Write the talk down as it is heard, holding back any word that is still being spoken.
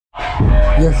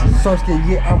Yes, Sarski,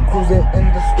 yeah, I'm cruising in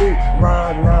the street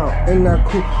right now. In that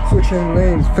coupe, switching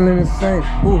lanes, feeling insane.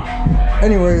 Ooh.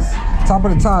 Anyways, top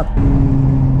of the top.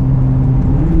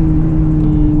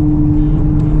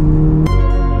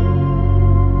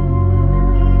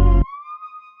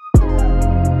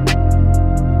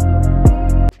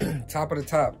 Top of the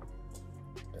top.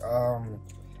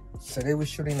 So they were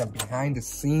shooting a behind the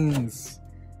scenes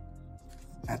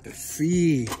at the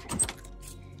sea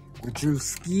with Drew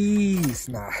skis.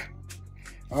 Nah.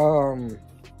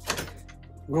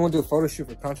 We're gonna do a photo shoot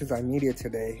for Conscious Eye Media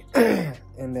today.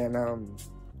 And then I'm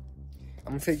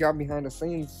gonna take y'all behind the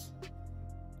scenes.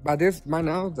 By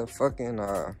now the fucking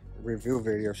review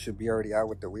video should be already out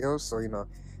with the wheels, so you know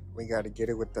we gotta get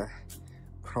it with the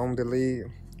chrome delete.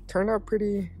 Turned out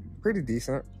pretty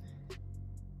decent.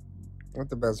 Not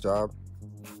the best job.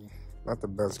 Not the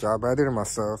best job, but I did it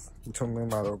myself between me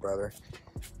and my little brother.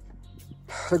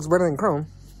 Looks better than chrome.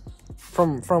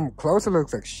 From close it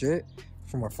looks like shit.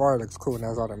 From afar it looks cool, and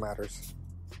that's all that matters.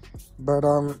 But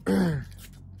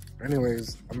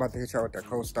anyways, I'm about to hit y'all with that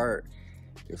cold start.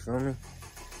 You feel me?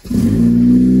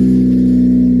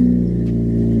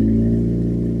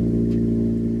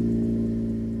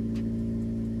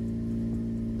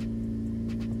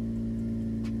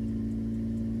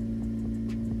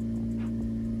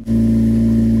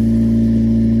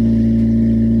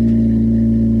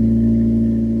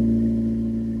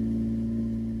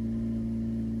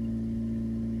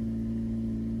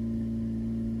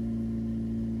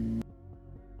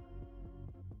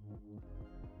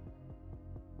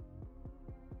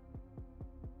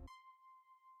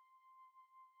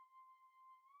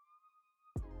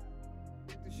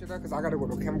 Because I gotta go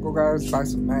to Chemical Guys, buy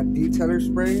some matte detailer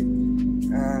spray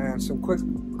and some quick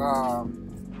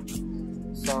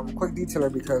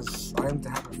detailer because I am to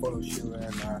have a photo shoot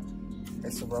and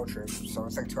it's a road trip, so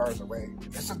it's like 2 hours away.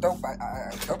 It's a dope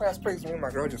ass place. Me and my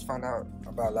girl just found out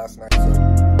about last night.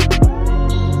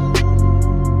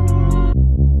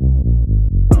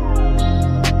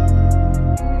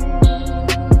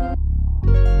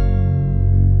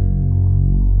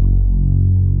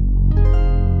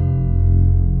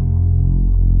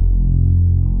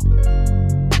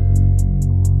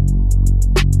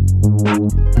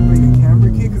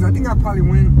 I think I probably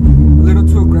went a little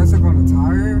too aggressive on the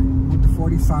tire with the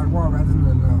 40 sidewall rather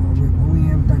than the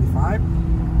OEM 35.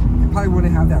 It probably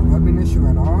wouldn't have that rubbing issue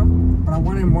at all, but I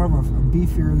wanted more of a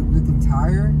beefier looking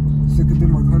tire so it could be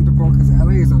more comfortable, because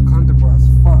LA is uncomfortable as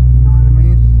fuck, you know what I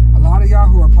mean? A lot of y'all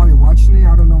who are probably watching it,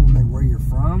 I don't know like where you're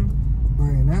from, but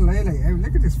in LA, like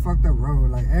look at this fucked up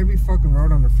road. Like every fucking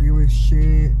road on the freeway is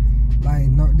shit. Like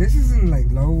no, this isn't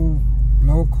like low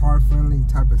car friendly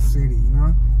type of city, you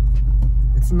know?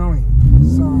 It's annoying,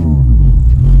 so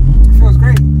it feels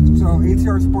great. So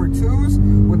ATR Sport 2s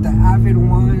with the Avid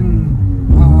one,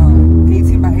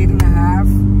 18 by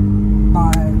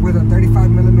 8.5 with a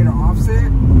 35mm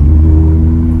offset.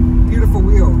 Beautiful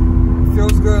wheel.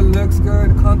 Feels good, looks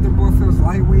good, comfortable, feels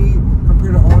lightweight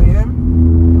compared to OEM.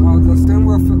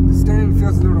 The steering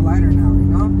feels a little lighter now, you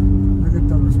know? Look at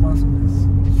the responsiveness.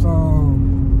 So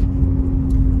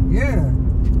yeah.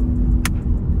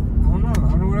 I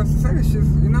don't know what else to say. It's just,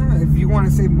 you know, if you want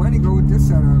to save money, go with this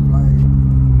setup. Like,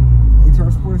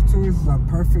 ATR Sports 2 is a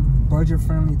perfect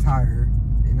budget-friendly tire,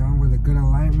 you know, with a good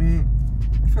alignment.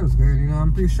 It feels good, you know.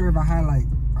 I'm pretty sure if I had, like,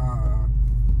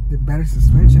 the better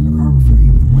suspension, the car would feel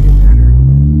even way better.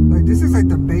 Like, this is, like,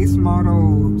 the base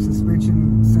model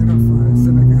suspension setup for a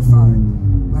Civic SI.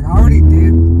 Like, I already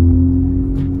did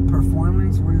the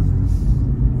performance. What is this?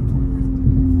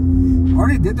 120. I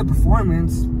already did the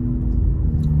performance.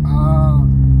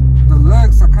 The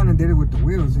looks, I kind of did it with the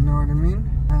wheels, you know what I mean?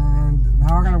 And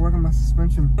now I gotta work on my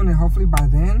suspension, and hopefully by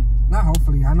then, not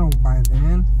hopefully, I know by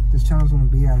then this channel's gonna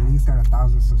be at least at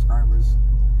 1,000 subscribers,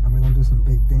 and we're gonna do some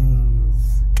big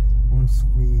things once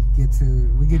we get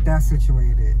that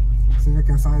situated. Civic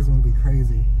SI is gonna be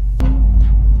crazy.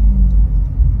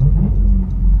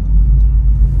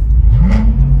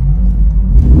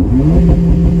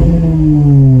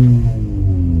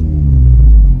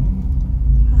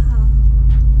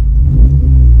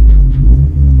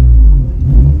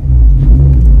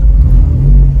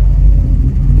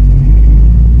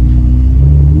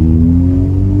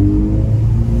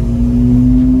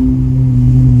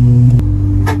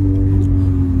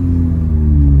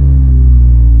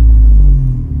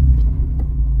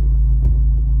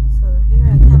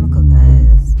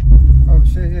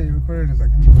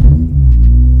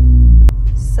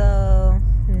 So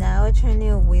now with your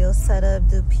new wheel setup,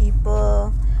 do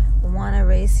people want to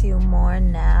race you more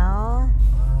now?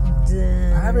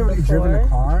 I haven't really driven a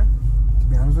car, to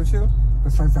be honest with you.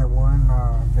 besides that one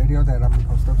video that I'm gonna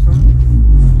post up soon.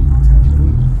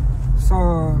 So,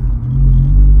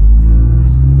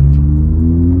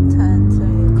 to answer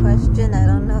your question, I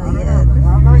don't know yet. I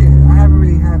don't know yet. I haven't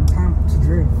really had time to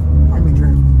drift. I mean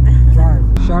drive.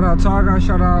 Shout out Taga,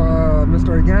 shout out Mr.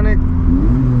 Organic.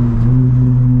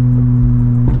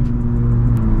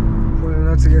 Pulling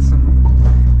up to get some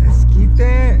esquite.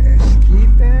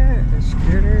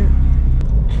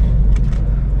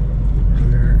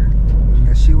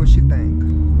 Let's see what she think.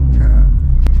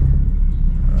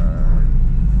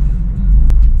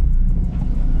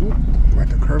 Ooh, about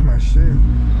to curve my shit.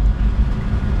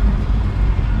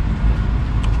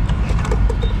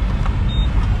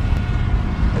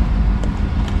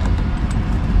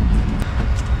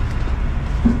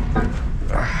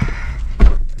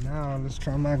 Now let's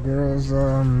try my girl's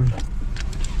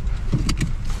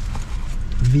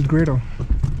V griddle.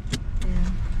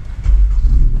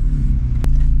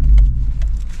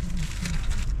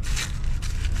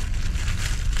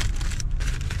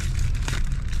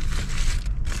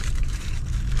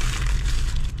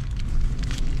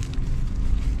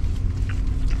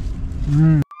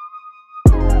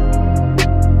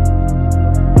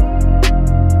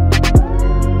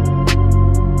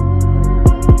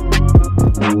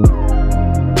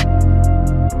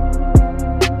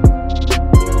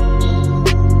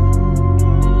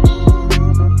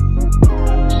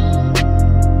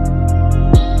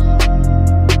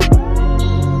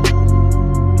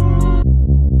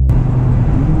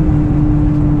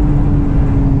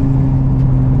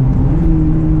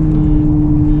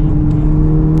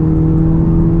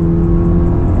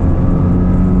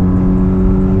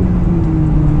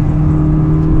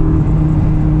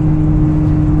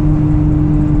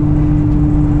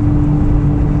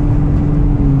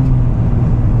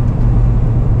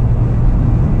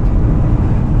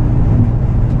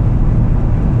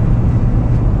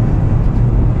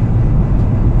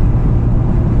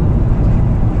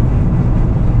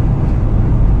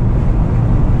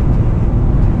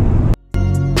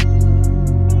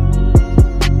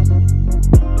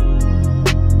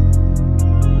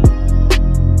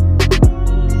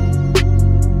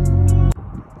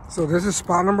 So this is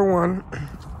spot number 1.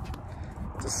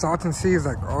 The Salton Sea is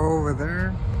like over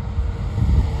there.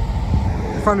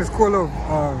 I found this cool little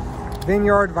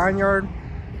vineyard.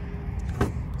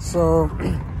 So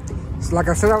like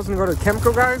I said, I was gonna go to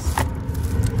Chemical, guys.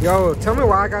 Yo, tell me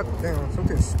why I got, damn,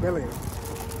 something's spilling.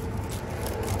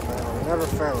 Never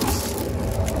fails.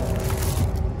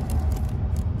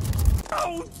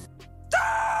 Oh,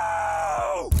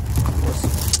 no!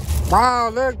 Wow,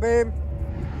 look, babe.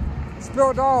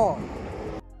 Spilled all.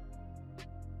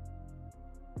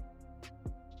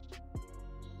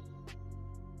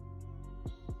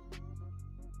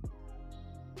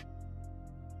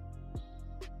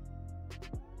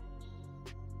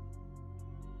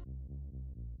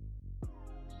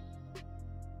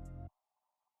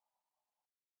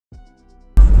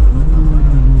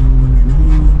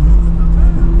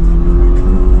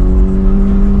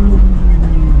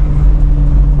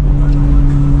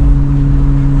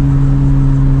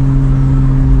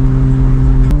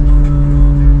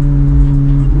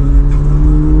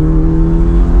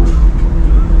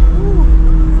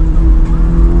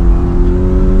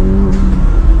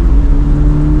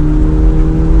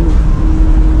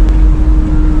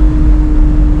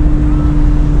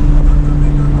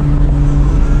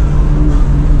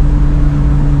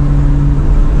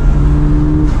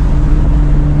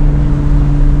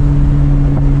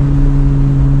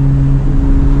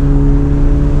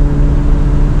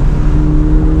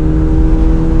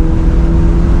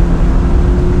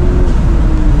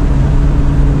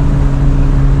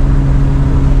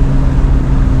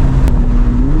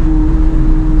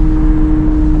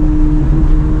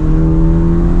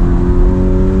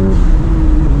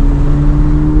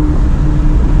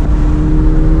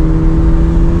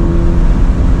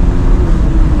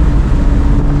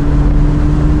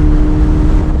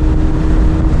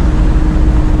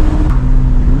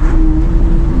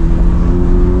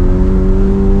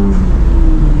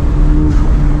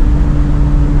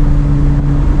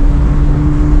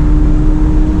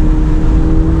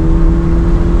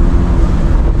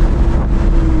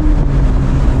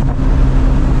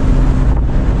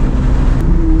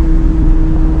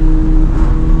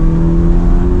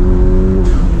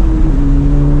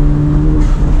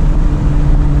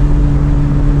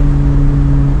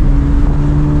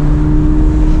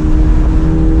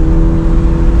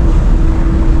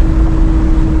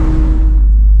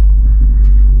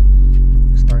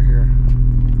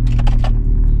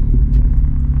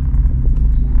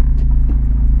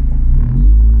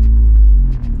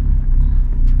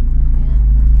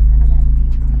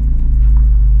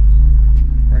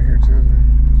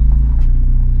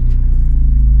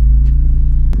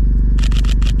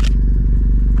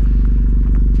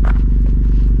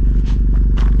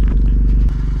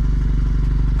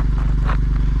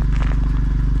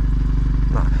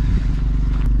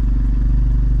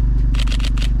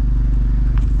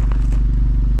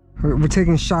 we're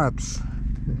taking shots.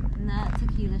 Not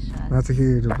tequila shots. Not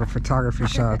tequila, but photography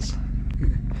shots.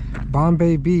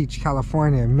 Bombay Beach,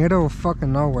 California, middle of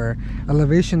fucking nowhere.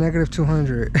 Elevation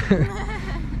 -200.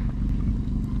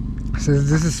 So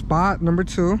this is spot number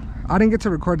 2. I didn't get to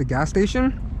record the gas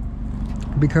station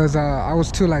because I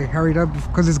was too like hurried up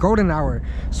because it's golden hour.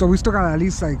 So we still got at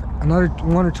least like another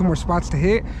 1 or 2 more spots to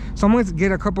hit. So I'm going to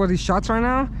get a couple of these shots right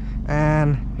now,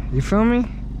 and you feel me?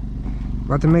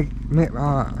 About to make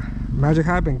magic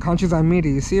happen. Conscious on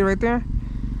media. You see it right there?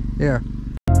 Yeah.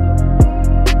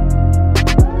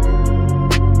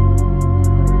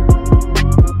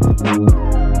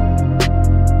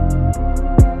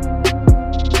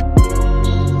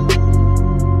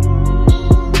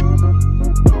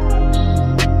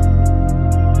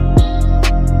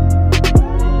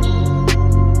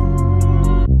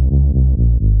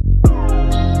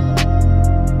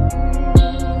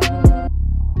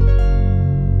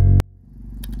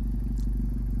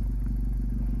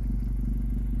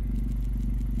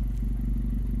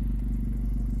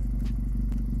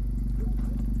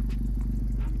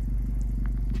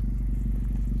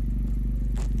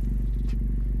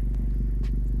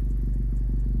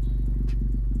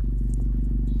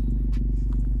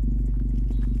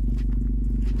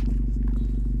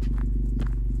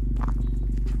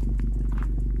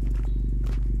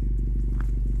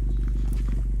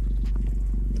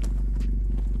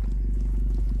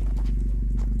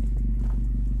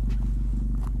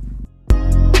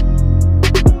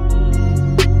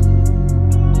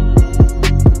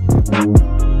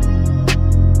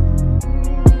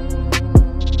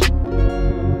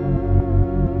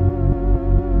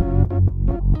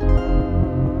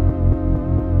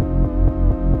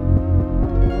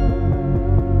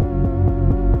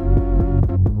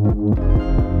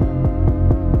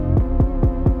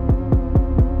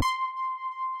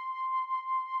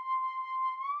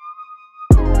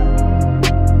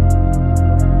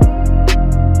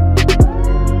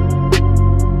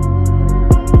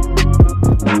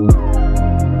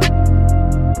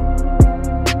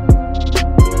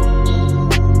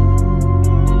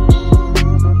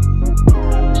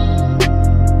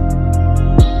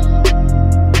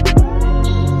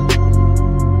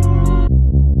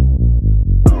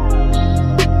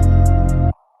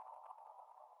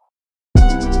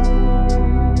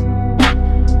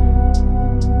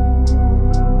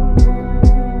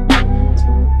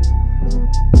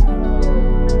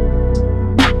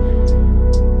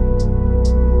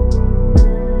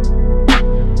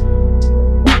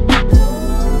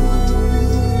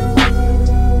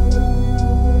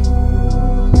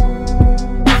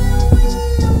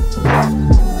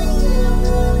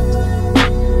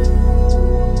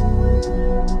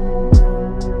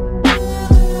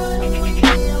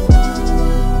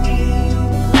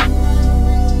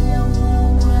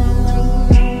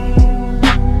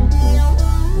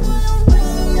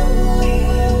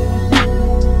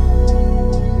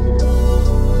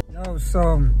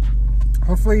 So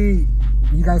hopefully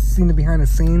you guys seen the behind the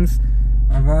scenes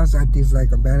of us at these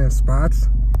like abandoned spots.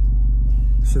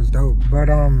 Shit's dope. But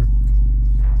I'm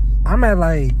at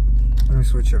like, let me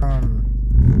switch it. I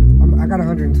got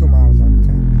 102 miles on the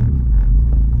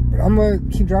tank. But I'm gonna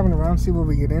keep driving around, see what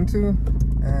we get into,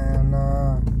 and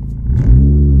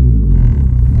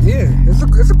yeah, it's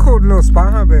a cool little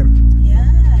spot, huh, babe? Yeah,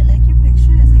 I like your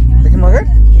pictures. They came out good?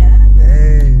 Yeah.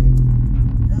 Hey. It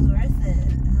was worth it.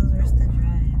 It was worth the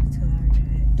drive, a 2-hour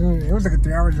drive. Dude, it was like a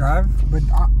 3-hour drive, but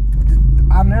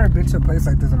I've never been to a place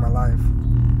like this in my life.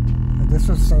 Like, this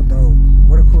was so dope.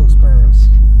 What a cool experience.